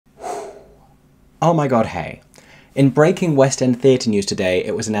Oh my god, hey. In breaking West End theatre news today,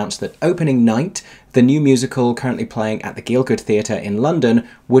 it was announced that opening night, the new musical currently playing at the Gielgud Theatre in London,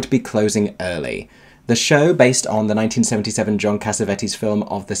 would be closing early. The show, based on the 1977 John Cassavetes film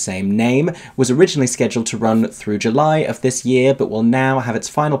of the same name, was originally scheduled to run through July of this year, but will now have its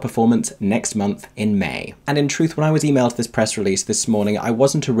final performance next month in May. And in truth, when I was emailed this press release this morning, I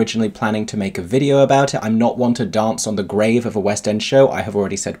wasn't originally planning to make a video about it. I'm not one to dance on the grave of a West End show. I have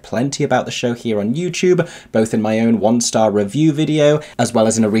already said plenty about the show here on YouTube, both in my own one-star review video, as well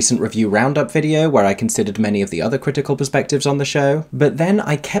as in a recent review roundup video where I considered many of the other critical perspectives on the show. But then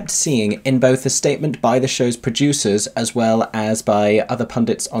I kept seeing in both the statement by the show's producers as well as by other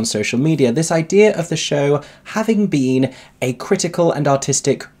pundits on social media this idea of the show having been a critical and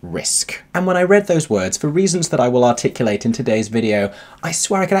artistic risk. And when I read those words, for reasons that I will articulate in today's video, I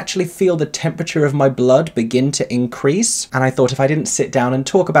swear I could actually feel the temperature of my blood begin to increase, and I thought if I didn't sit down and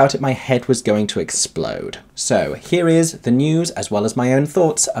talk about it, my head was going to explode. So here is the news as well as my own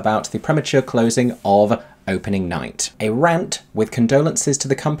thoughts about the premature closing of opening night. A rant with condolences to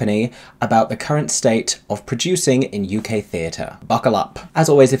the company about the current state of producing in UK theatre. Buckle up. As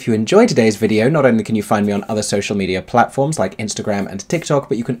always, if you enjoyed today's video, not only can you find me on other social media platforms like Instagram and TikTok,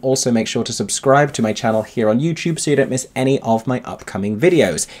 but you can also make sure to subscribe to my channel here on YouTube so you don't miss any of my upcoming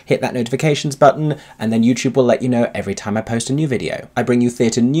videos. Hit that notifications button and then YouTube will let you know every time I post a new video. I bring you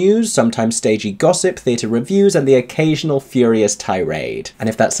theatre news, sometimes stagey gossip, theatre reviews, and the occasional furious tirade. And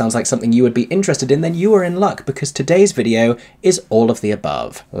if that sounds like something you would be interested in, then you are in luck, because today's video is all of the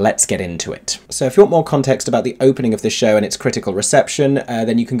above. Let's get into it. So if you want more context about the opening of the show and its critical reception,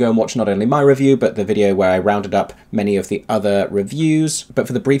 then you can go and watch not only my review, but the video where I rounded up many of the other reviews. But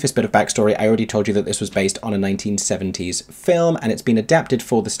for the briefest bit of backstory, I already told you that this was based on a 1970s film, and it's been adapted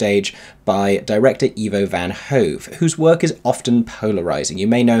for the stage by director Ivo Van Hove, whose work is often polarizing. You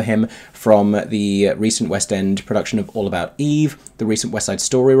may know him from the recent West End production of All About Eve, the recent West Side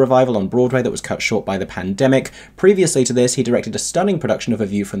Story revival on Broadway that was cut short by the pandemic. Previously to this, he directed a stunning production of A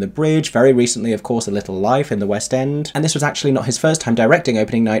View from the Bridge, very recently, of course, A Little Life in the West End. And this was actually not his first time directing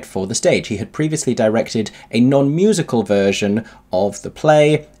opening night for the stage. He had previously directed a non-musical version of the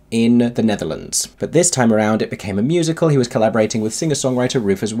play in the Netherlands. But this time around it became a musical. He was collaborating with singer-songwriter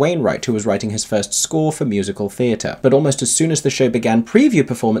Rufus Wainwright, who was writing his first score for musical theatre. But almost as soon as the show began preview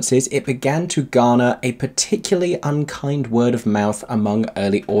performances, it began to garner a particularly unkind word of mouth among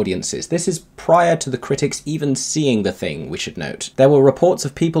early audiences. This is prior to the critics even seeing the thing, we should note. There were reports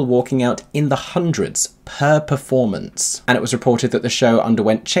of people walking out in the hundreds per performance, and it was reported that the show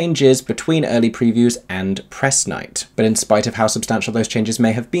underwent changes between early previews and press night. But in spite of how substantial those changes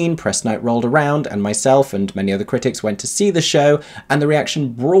may have been, press night rolled around and myself and many other critics went to see the show, and the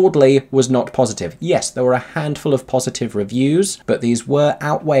reaction broadly was not positive. Yes, there were a handful of positive reviews, but these were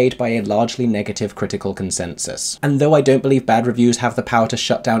outweighed by a largely negative critical consensus. And though I don't believe bad reviews have the power to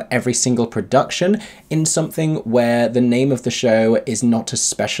shut down every single production, in something where the name of the show is not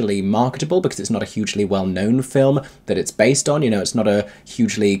especially marketable because it's not a hugely well-known film that it's based on, you know, it's not a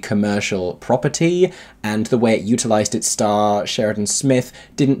hugely commercial property, and the way it utilized its star, Sheridan Smith,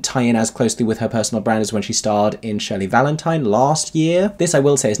 didn't tie in as closely with her personal brand as when she starred in Shirley Valentine last year. This, I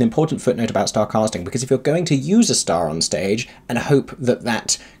will say, is an important footnote about star casting, because if you're going to use a star on stage and hope that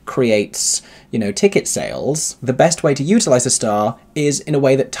that creates, you know, ticket sales, the best way to utilize a star is in a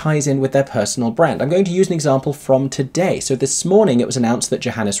way that ties in with their personal brand. I'm going to use an example from today. So this morning it was announced that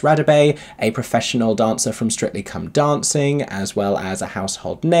Johannes Radebe, a professional dancer from Strictly Come Dancing, as well as a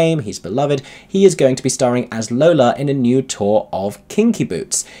household name, he's beloved, he is going to be starring as Lola in a new tour of Kinky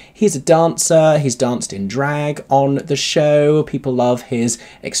Boots. He's a dancer, he's danced in drag on the show, people love his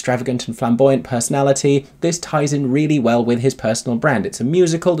extravagant and flamboyant personality. This ties in really well with his personal brand. It's a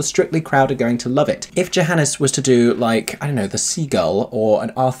musical, the Strictly crowd are going to love it. If Johannes was to do, like, I don't know, The Seagull, or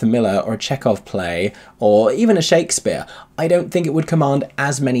an Arthur Miller, or a Chekhov play, or even a Shakespeare, I don't think it would command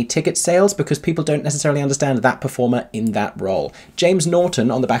as many ticket sales because people don't necessarily understand that performer in that role. James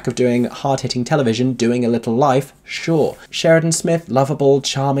Norton, on the back of doing hard-hitting television, doing A Little Life, sure. Sheridan Smith, lovable,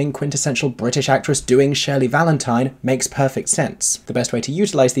 charming, quintessential British actress doing Shirley Valentine, makes perfect sense. The best way to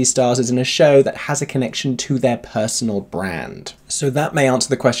utilize these stars is in a show that has a connection to their personal brand. So that may answer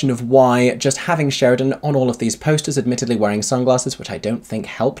the question of why just having Sheridan on all of these posters, admittedly wearing sunglasses, which I don't think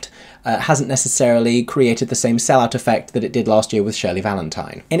helped, hasn't necessarily created the same sellout effect that it did last year with Shirley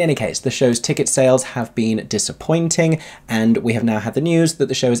Valentine. In any case, the show's ticket sales have been disappointing, and we have now had the news that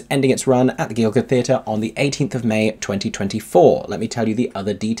the show is ending its run at the Gielgud Theatre on the 18th of May May 2024. Let me tell you the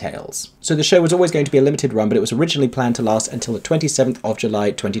other details. So the show was always going to be a limited run, but it was originally planned to last until the 27th of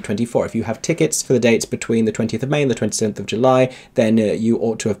July 2024. If you have tickets for the dates between the 20th of May and the 27th of July, then you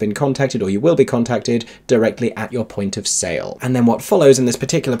ought to have been contacted, or you will be contacted, directly at your point of sale. And then what follows in this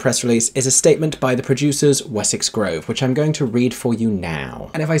particular press release is a statement by the producers, Wessex Grove, which I'm going to read for you now.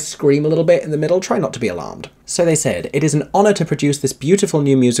 And if I scream a little bit in the middle, try not to be alarmed. So they said, "It is an honour to produce this beautiful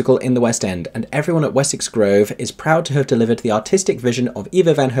new musical in the West End, and everyone at Wessex Grove is proud to have delivered the artistic vision of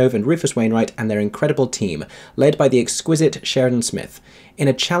Ivo Van Hove and Rufus Wainwright and their incredible team, led by the exquisite Sheridan Smith. In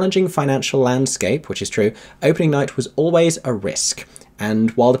a challenging financial landscape," which is true, "opening night was always a risk.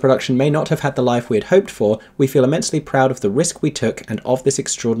 And while the production may not have had the life we had hoped for, we feel immensely proud of the risk we took and of this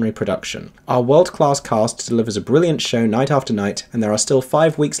extraordinary production. Our world-class cast delivers a brilliant show night after night, and there are still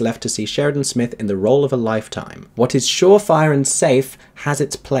 5 weeks left to see Sheridan Smith in the role of a lifetime. What is surefire and safe has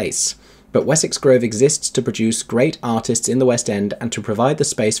its place. But Wessex Grove exists to produce great artists in the West End and to provide the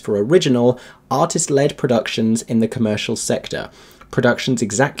space for original, artist-led productions in the commercial sector. Productions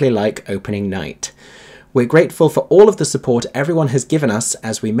exactly like opening night. We're grateful for all of the support everyone has given us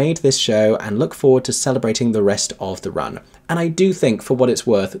as we made this show and look forward to celebrating the rest of the run." And I do think, for what it's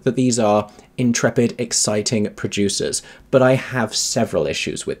worth, that these are intrepid, exciting producers, but I have several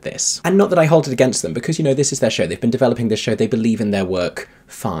issues with this. And not that I hold it against them, because, you know, this is their show. They've been developing this show. They believe in their work.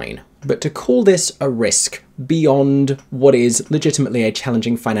 Fine. But to call this a risk beyond what is legitimately a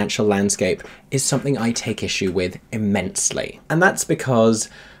challenging financial landscape is something I take issue with immensely. And that's because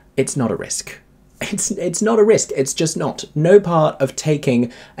it's not a risk. It's not a risk, it's just not. No part of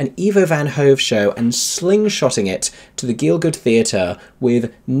taking an Ivo Van Hove show and slingshotting it to the Gielgud Theatre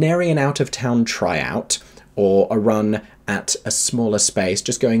with nary an out-of-town tryout or a run at a smaller space,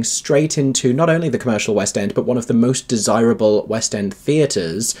 just going straight into not only the commercial West End, but one of the most desirable West End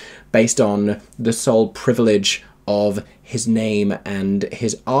theatres based on the sole privilege of his name and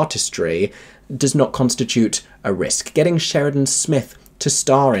his artistry, does not constitute a risk. Getting Sheridan Smith to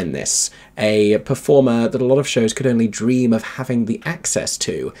star in this, a performer that a lot of shows could only dream of having the access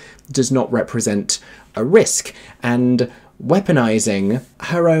to, does not represent a risk. And weaponizing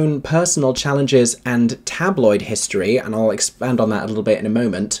her own personal challenges and tabloid history, and I'll expand on that a little bit in a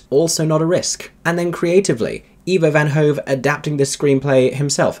moment, also not a risk. And then creatively, Ivo Van Hove adapting this screenplay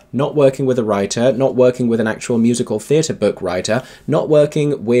himself, not working with a writer, not working with an actual musical theatre book writer, not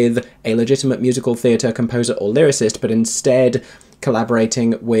working with a legitimate musical theatre composer or lyricist, but instead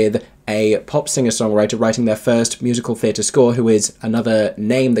collaborating with a pop singer-songwriter writing their first musical theatre score, who is another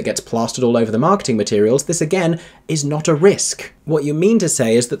name that gets plastered all over the marketing materials. This, again, is not a risk. What you mean to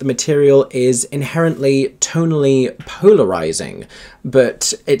say is that the material is inherently tonally polarizing,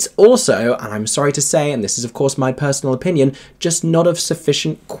 but it's also, and I'm sorry to say, and this is of course my personal opinion, just not of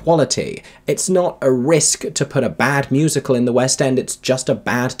sufficient quality. It's not a risk to put a bad musical in the West End, it's just a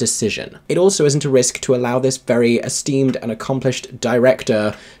bad decision. It also isn't a risk to allow this very esteemed and accomplished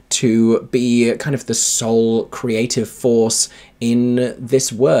director to be kind of the sole creative force in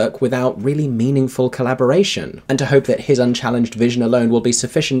this work without really meaningful collaboration, and to hope that his unchallenged vision alone will be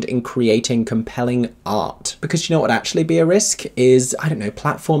sufficient in creating compelling art. Because you know what would actually be a risk is, I don't know,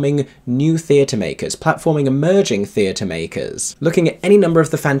 platforming new theatre makers, platforming emerging theatre makers, looking at any number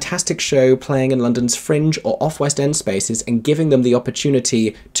of the fantastic show playing in London's fringe or off West End spaces and giving them the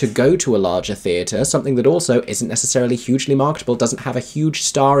opportunity to go to a larger theatre, something that also isn't necessarily hugely marketable, doesn't have a huge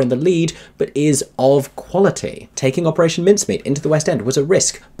star in the lead, but is of quality. Taking Operation Mincemeat into the West End was a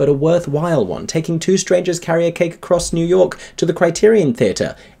risk, but a worthwhile one. Taking Two Strangers Carry a Cake Across New York to the Criterion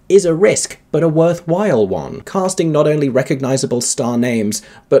Theatre is a risk, but a worthwhile one. Casting not only recognisable star names,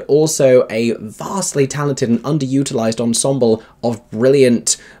 but also a vastly talented and underutilised ensemble of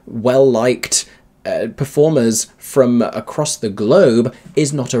brilliant, well-liked performers from across the globe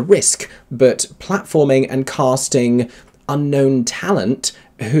is not a risk, but platforming and casting unknown talent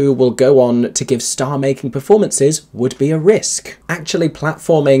who will go on to give star-making performances would be a risk. Actually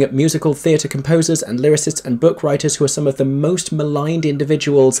platforming musical theatre composers and lyricists and book writers who are some of the most maligned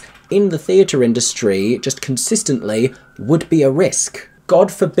individuals in the theatre industry just consistently would be a risk. God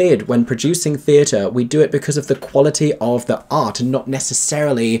forbid, when producing theatre, we do it because of the quality of the art and not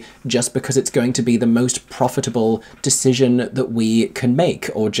necessarily just because it's going to be the most profitable decision that we can make,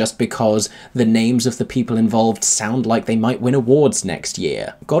 or just because the names of the people involved sound like they might win awards next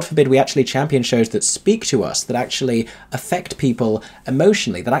year. God forbid we actually champion shows that speak to us, that actually affect people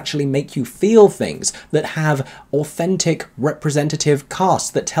emotionally, that actually make you feel things, that have authentic, representative casts,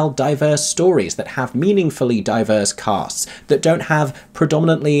 that tell diverse stories, that have meaningfully diverse casts, that don't have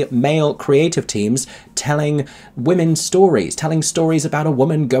predominantly male creative teams telling women's stories, telling stories about a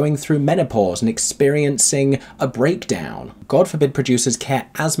woman going through menopause and experiencing a breakdown. God forbid producers care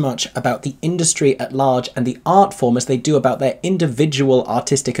as much about the industry at large and the art form as they do about their individual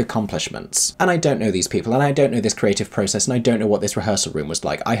artistic accomplishments. And I don't know these people, and I don't know this creative process, and I don't know what this rehearsal room was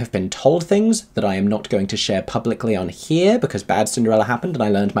like. I have been told things that I am not going to share publicly on here because Bad Cinderella happened and I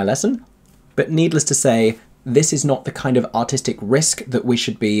learned my lesson. But needless to say, this is not the kind of artistic risk that we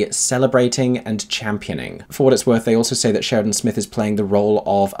should be celebrating and championing. For what it's worth, they also say that Sheridan Smith is playing the role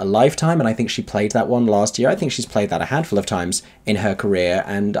of a lifetime, and I think she played that one last year. I think she's played that a handful of times in her career,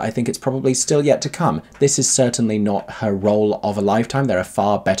 and I think it's probably still yet to come. This is certainly not her role of a lifetime. There are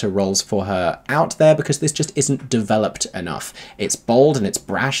far better roles for her out there because this just isn't developed enough. It's bold and it's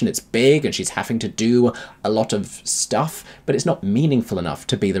brash and it's big and she's having to do a lot of stuff, but it's not meaningful enough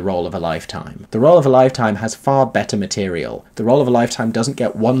to be the role of a lifetime. The role of a lifetime has far better material. The role of a lifetime doesn't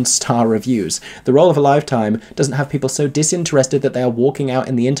get 1-star reviews. The role of a lifetime doesn't have people so disinterested that they are walking out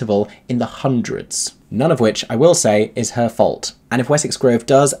in the interval in the hundreds. None of which, I will say, is her fault. And if Wessex Grove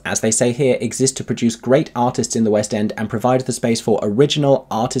does, as they say here, exist to produce great artists in the West End and provide the space for original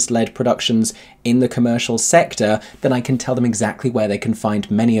artist-led productions in the commercial sector, then I can tell them exactly where they can find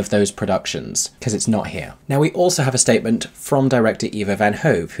many of those productions, because it's not here. Now, we also have a statement from director Ivo Van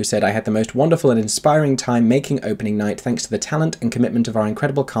Hove, who said, "I had the most wonderful and inspiring time making opening night thanks to the talent and commitment of our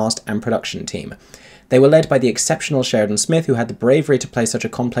incredible cast and production team. They were led by the exceptional Sheridan Smith, who had the bravery to play such a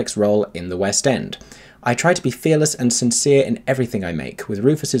complex role in the West End. I try to be fearless and sincere in everything I make. With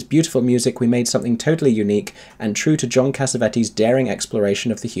Rufus's beautiful music, we made something totally unique and true to John Cassavetes' daring exploration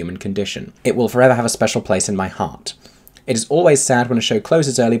of the human condition. It will forever have a special place in my heart. It is always sad when a show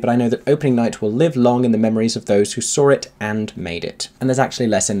closes early, but I know that opening night will live long in the memories of those who saw it and made it." And there's actually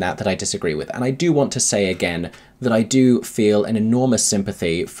less in that I disagree with. And I do want to say again that I do feel an enormous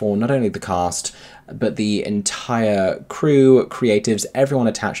sympathy for not only the cast, but the entire crew, creatives, everyone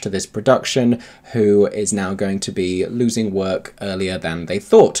attached to this production who is now going to be losing work earlier than they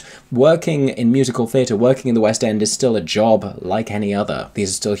thought. Working in musical theatre, working in the West End is still a job like any other. These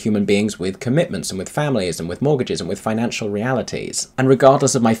are still human beings with commitments and with families and with mortgages and with financial realities. And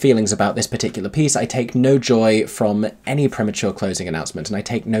regardless of my feelings about this particular piece, I take no joy from any premature closing announcement, and I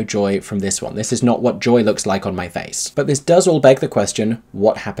take no joy from this one. This is not what joy looks like on my face. But this does all beg the question,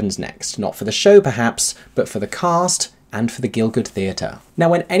 what happens next? Not for the show, perhaps, but for the cast and for the Gielgud Theatre. Now,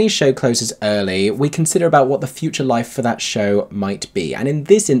 when any show closes early, we consider about what the future life for that show might be. And in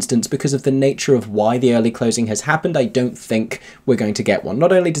this instance, because of the nature of why the early closing has happened, I don't think we're going to get one.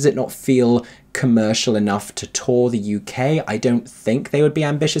 Not only does it not feel commercial enough to tour the UK, I don't think they would be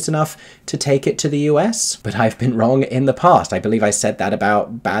ambitious enough to take it to the US, but I've been wrong in the past. I believe I said that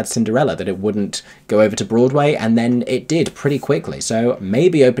about Bad Cinderella, that it wouldn't go over to Broadway, and then it did pretty quickly, so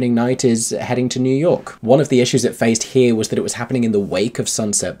maybe opening night is heading to New York. One of the issues it faced here was that it was happening in the wake of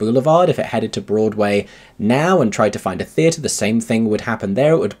Sunset Boulevard. If it headed to Broadway now and tried to find a theatre, the same thing would happen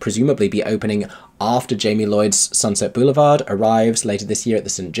there. It would presumably be opening after Jamie Lloyd's Sunset Boulevard arrives later this year at the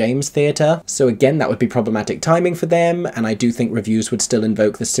St. James Theatre. So again, that would be problematic timing for them, and I do think reviews would still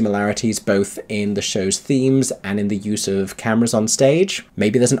invoke the similarities both in the show's themes and in the use of cameras on stage.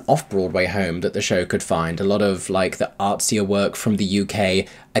 Maybe there's an off-Broadway home that the show could find. A lot of, like, the artsier work from the UK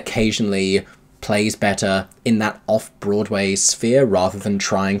occasionally plays better in that off-Broadway sphere rather than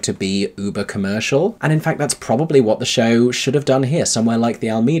trying to be uber commercial. And in fact, that's probably what the show should have done here. Somewhere like the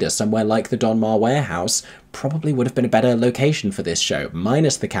Almeida, somewhere like the Donmar Warehouse, probably would have been a better location for this show,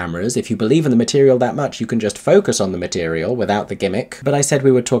 minus the cameras. If you believe in the material that much, you can just focus on the material without the gimmick. But I said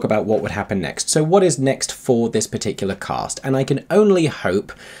we would talk about what would happen next. So what is next for this particular cast? And I can only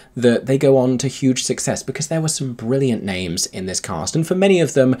hope that they go on to huge success, because there were some brilliant names in this cast, and for many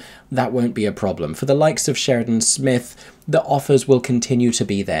of them, that won't be a problem. For the likes of Sheridan Smith, the offers will continue to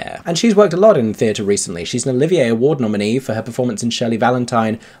be there. And she's worked a lot in theatre recently. She's an Olivier Award nominee for her performance in Shirley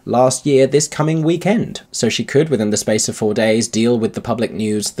Valentine last year this coming weekend. So she could, within the space of 4 days, deal with the public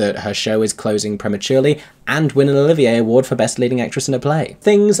news that her show is closing prematurely and win an Olivier Award for Best Leading Actress in a Play.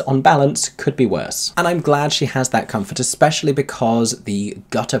 Things, on balance, could be worse. And I'm glad she has that comfort, especially because the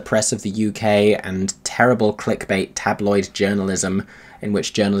gutter press of the UK and terrible clickbait tabloid journalism, in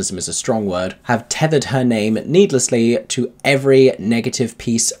which journalism is a strong word, have tethered her name needlessly to every negative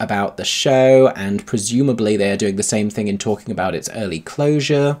piece about the show, and presumably they are doing the same thing in talking about its early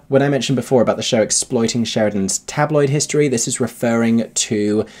closure. When I mentioned before about the show exploiting Sheridan's tabloid history, this is referring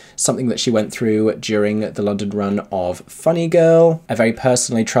to something that she went through during the London run of Funny Girl, a very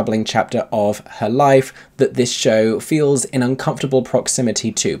personally troubling chapter of her life that this show feels in uncomfortable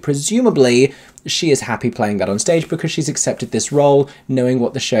proximity to. Presumably, she is happy playing that on stage because she's accepted this role, knowing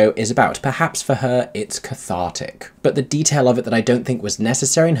what the show is about. Perhaps for her, it's cathartic. But the detail of it that I don't think was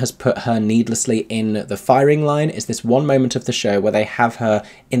necessary and has put her needlessly in the firing line is this one moment of the show where they have her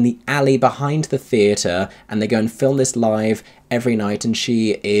in the alley behind the theatre and they go and film this live every night, and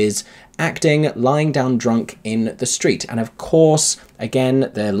she is acting lying down drunk in the street. And of course,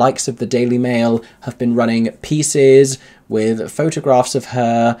 again, the likes of the Daily Mail have been running pieces with photographs of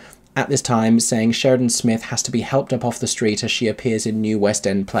her at this time saying Sheridan Smith has to be helped up off the street as she appears in new West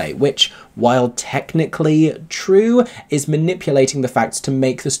End play, which, while technically true, is manipulating the facts to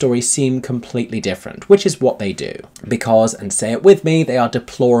make the story seem completely different, which is what they do. Because, and say it with me, they are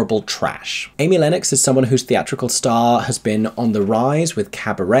deplorable trash. Amy Lennox is someone whose theatrical star has been on the rise with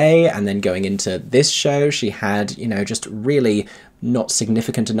Cabaret, and then going into this show, she had, you know, just really not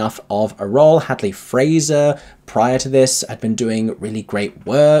significant enough of a role. Hadley Fraser, prior to this, had been doing really great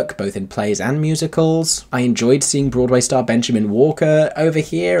work, both in plays and musicals. I enjoyed seeing Broadway star Benjamin Walker over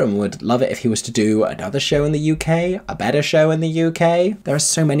here and would love it if he was to do another show in the UK, a better show in the UK. There are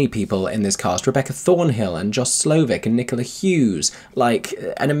so many people in this cast, Rebecca Thornhill and Josh Slovic and Nicola Hughes, like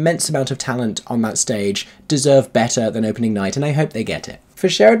an immense amount of talent on that stage, deserve better than opening night, and I hope they get it. For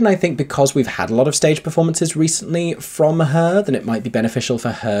Sheridan, I think because we've had a lot of stage performances recently from her, then it might be beneficial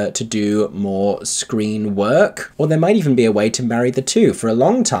for her to do more screen work, or there might even be a way to marry the two. For a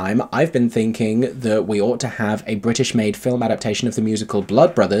long time, I've been thinking that we ought to have a British-made film adaptation of the musical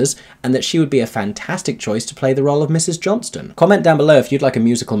Blood Brothers, and that she would be a fantastic choice to play the role of Mrs. Johnston. Comment down below if you'd like a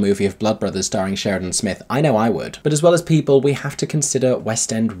musical movie of Blood Brothers starring Sheridan Smith. I know I would. But as well as people, we have to consider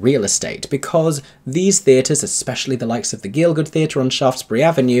West End real estate, because these theatres, especially the likes of the Gielgud Theatre on Shaftesbury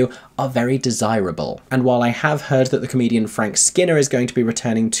Avenue, are very desirable. And while I have heard that the comedian Frank Skinner is going to be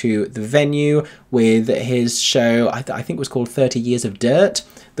returning to the venue with his show, I think it was called 30 Years of Dirt,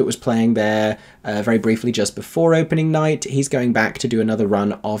 that was playing there very briefly just before opening night. He's going back to do another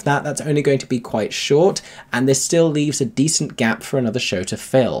run of that. That's only going to be quite short, and this still leaves a decent gap for another show to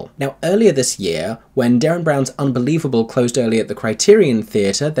fill. Now, earlier this year, when Derren Brown's Unbelievable closed early at the Criterion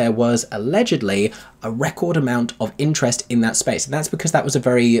Theatre, there was allegedly a record amount of interest in that space. And that's because that was a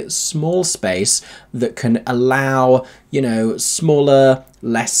very small space that can allow, you know, smaller,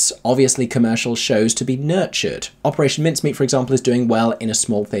 less obviously commercial shows to be nurtured. Operation Mincemeat, for example, is doing well in a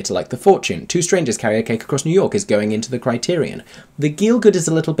small theatre like the Fortune. Two Strangers Carry a Cake Across New York is going into the Criterion. The Gielgud is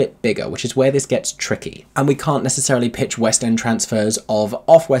a little bit bigger, which is where this gets tricky. And we can't necessarily pitch West End transfers of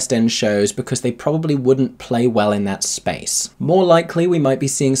off-West End shows because they probably wouldn't play well in that space. More likely, we might be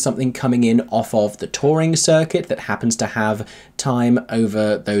seeing something coming in off of the touring circuit that happens to have time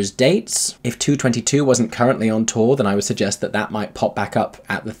over those dates. If 222 wasn't currently on tour, then I would suggest that that might pop back up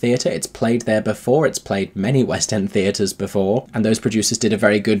at the theatre. It's played there before, it's played many West End theatres before, and those producers did a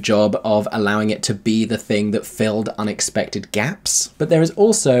very good job of allowing it to be the thing that filled unexpected gaps. But there is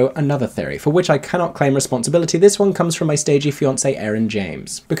also another theory, for which I cannot claim responsibility. This one comes from my stagey fiancé Erin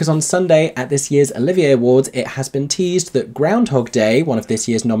James. Because on Sunday at this year's Olivier Awards, it has been teased that Groundhog Day, one of this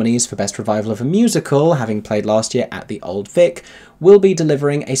year's nominees for Best Revival of a Musical, having played last year at the Old Vic, will be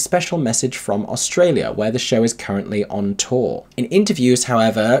delivering a special message from Australia, where the show is currently on tour. In interviews,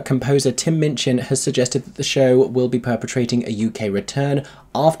 however, composer Tim Minchin has suggested that the show will be perpetrating a UK return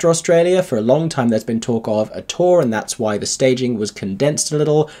after Australia. For a long time there's been talk of a tour, and that's why the staging was condensed a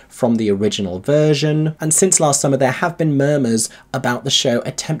little from the original version. And since last summer there have been murmurs about the show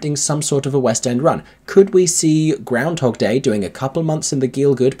attempting some sort of a West End run. Could we see Groundhog Day doing a couple months in the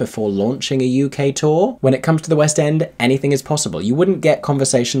Gielgud before launching a UK tour? When it comes to the West End, anything is possible. You wouldn't get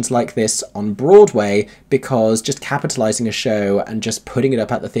conversations like this on Broadway because just capitalising a show and just putting it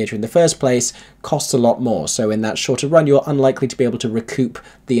up at the theatre in the first place costs a lot more. So in that shorter run, you're unlikely to be able to recoup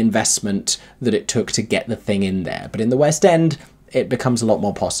the investment that it took to get the thing in there. But in the West End, it becomes a lot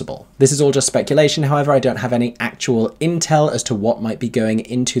more possible. This is all just speculation, however. I don't have any actual intel as to what might be going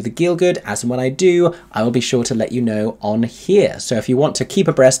into the Gielgud. As and when I do, I will be sure to let you know on here. So if you want to keep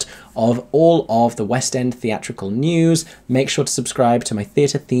abreast of all of the West End theatrical news, make sure to subscribe to my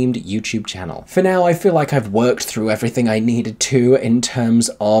theatre-themed YouTube channel. For now, I feel like I've worked through everything I needed to in terms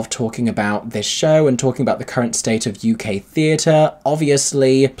of talking about this show and talking about the current state of UK theatre.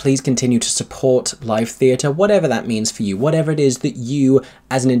 Obviously, please continue to support live theatre, whatever that means for you, whatever it is that you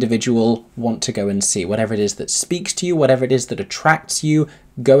as an individual want to go and see, whatever it is that speaks to you, whatever it is that attracts you.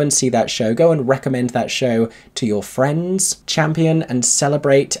 Go and see that show. Go and recommend that show to your friends. Champion and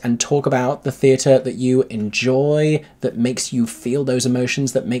celebrate and talk about the theatre that you enjoy, that makes you feel those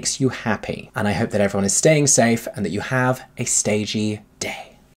emotions, that makes you happy. And I hope that everyone is staying safe and that you have a stagey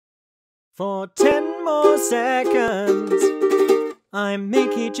day. For 10 more seconds. I'm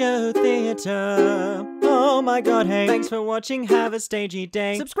Gielgud Theatre. Oh my god, hey. Thanks for watching, have a stagey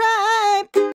day. Subscribe!